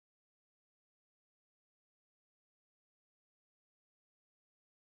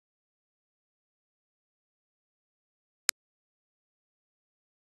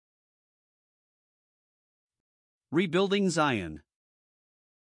Rebuilding Zion.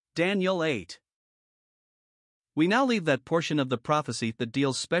 Daniel 8. We now leave that portion of the prophecy that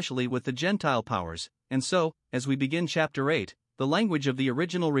deals specially with the Gentile powers, and so, as we begin chapter 8, the language of the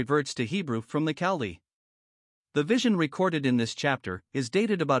original reverts to Hebrew from the Chaldee. The vision recorded in this chapter is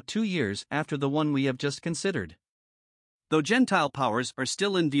dated about 2 years after the one we have just considered. Though Gentile powers are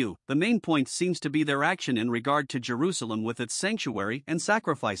still in view, the main point seems to be their action in regard to Jerusalem with its sanctuary and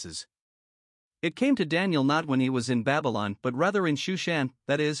sacrifices. It came to Daniel not when he was in Babylon but rather in Shushan,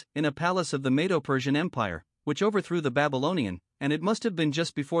 that is, in a palace of the Medo-Persian Empire, which overthrew the Babylonian, and it must have been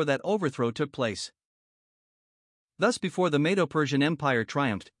just before that overthrow took place. Thus, before the Medo-Persian Empire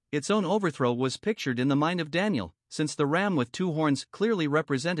triumphed, its own overthrow was pictured in the mind of Daniel, since the ram with 2 horns clearly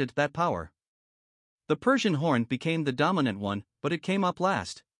represented that power. The Persian horn became the dominant one, but it came up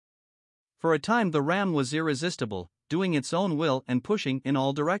last. For a time the ram was irresistible, doing its own will and pushing in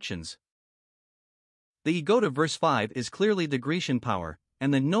all directions. The Egoda verse 5 is clearly the Grecian power,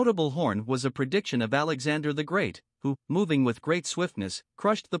 and the notable horn was a prediction of Alexander the Great, who, moving with great swiftness,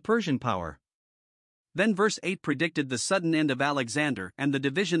 crushed the Persian power. Then verse 8 predicted the sudden end of Alexander and the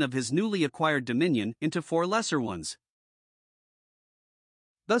division of his newly acquired dominion into 4 lesser ones.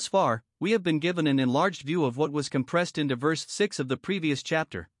 Thus far, we have been given an enlarged view of what was compressed into verse 6 of the previous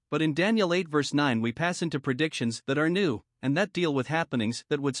chapter, but in Daniel 8 verse 9 we pass into predictions that are new, and that deal with happenings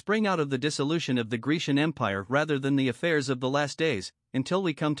that would spring out of the dissolution of the Grecian Empire rather than the affairs of the last days, until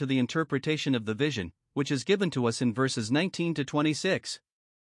we come to the interpretation of the vision, which is given to us in verses 19 to 26.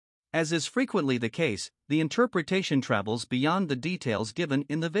 As is frequently the case, the interpretation travels beyond the details given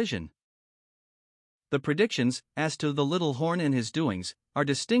in the vision. The predictions, as to the little horn and his doings, are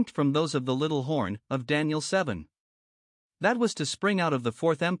distinct from those of the little horn of Daniel 7. That was to spring out of the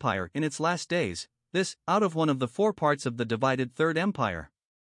 4th empire in its last days, this, out of one of the 4 parts of the divided 3rd empire.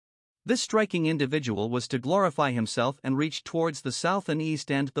 This striking individual was to glorify himself and reach towards the south and east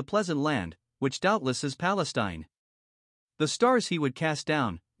and the pleasant land, which doubtless is Palestine. The stars he would cast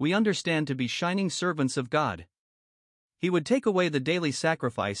down, we understand to be shining servants of God. He would take away the daily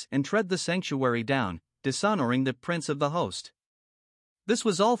sacrifice and tread the sanctuary down, dishonoring the prince of the host. This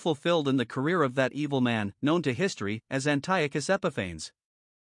was all fulfilled in the career of that evil man, known to history as Antiochus Epiphanes.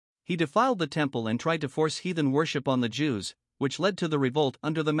 He defiled the temple and tried to force heathen worship on the Jews, which led to the revolt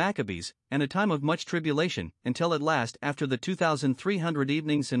under the Maccabees, and a time of much tribulation, until at last, after the 2,300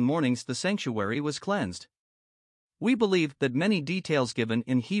 evenings and mornings, the sanctuary was cleansed. We believe that many details given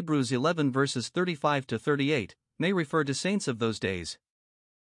in Hebrews 11 verses 35 to 38 may refer to saints of those days.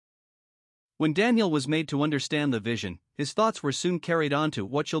 When Daniel was made to understand the vision, his thoughts were soon carried on to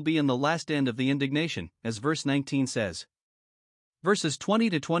what shall be in the last end of the indignation, as verse 19 says. Verses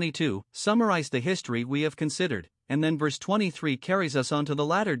 20 to 22 summarize the history we have considered, and then verse 23 carries us on to the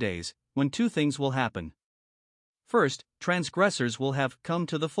latter days, when 2 things will happen. First, transgressors will have come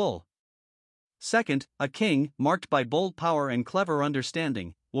to the full. Second, a king, marked by bold power and clever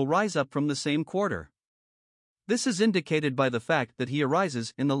understanding, will rise up from the same quarter. This is indicated by the fact that he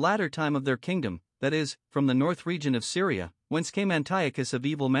arises in the latter time of their kingdom, that is, from the north region of Syria, whence came Antiochus of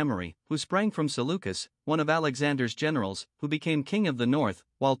evil memory, who sprang from Seleucus, one of Alexander's generals, who became king of the north,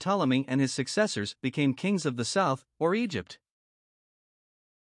 while Ptolemy and his successors became kings of the south, or Egypt.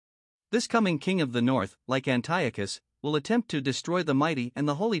 This coming king of the north, like Antiochus, will attempt to destroy the mighty and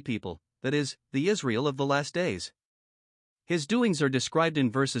the holy people, that is, the Israel of the last days. His doings are described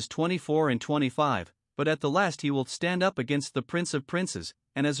in verses 24 and 25, but at the last he will stand up against the Prince of Princes,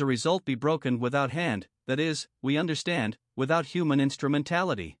 and as a result be broken without hand, that is, we understand, without human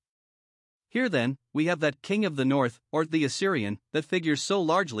instrumentality. Here then, we have that king of the north, or the Assyrian, that figures so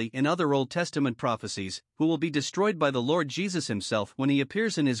largely in other Old Testament prophecies, who will be destroyed by the Lord Jesus himself when he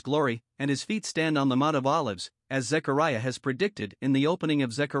appears in his glory, and his feet stand on the Mount of Olives, as Zechariah has predicted in the opening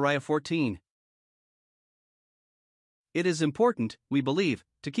of Zechariah 14. It is important, we believe,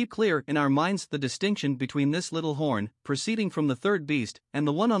 to keep clear in our minds the distinction between this little horn, proceeding from the 3rd beast, and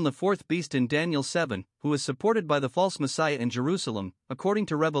the one on the 4th beast in Daniel 7, who is supported by the false Messiah in Jerusalem, according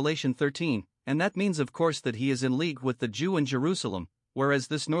to Revelation 13, and that means of course that he is in league with the Jew in Jerusalem, whereas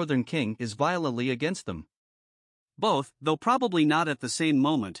this northern king is violently against them. Both, though probably not at the same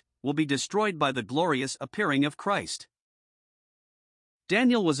moment, will be destroyed by the glorious appearing of Christ.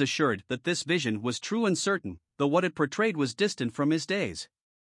 Daniel was assured that this vision was true and certain, though what it portrayed was distant from his days.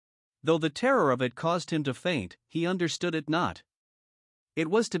 Though the terror of it caused him to faint, he understood it not. It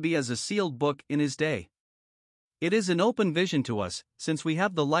was to be as a sealed book in his day. It is an open vision to us, since we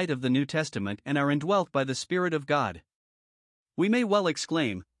have the light of the New Testament and are indwelt by the Spirit of God. We may well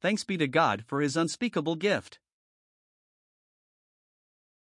exclaim, "Thanks be to God for his unspeakable gift."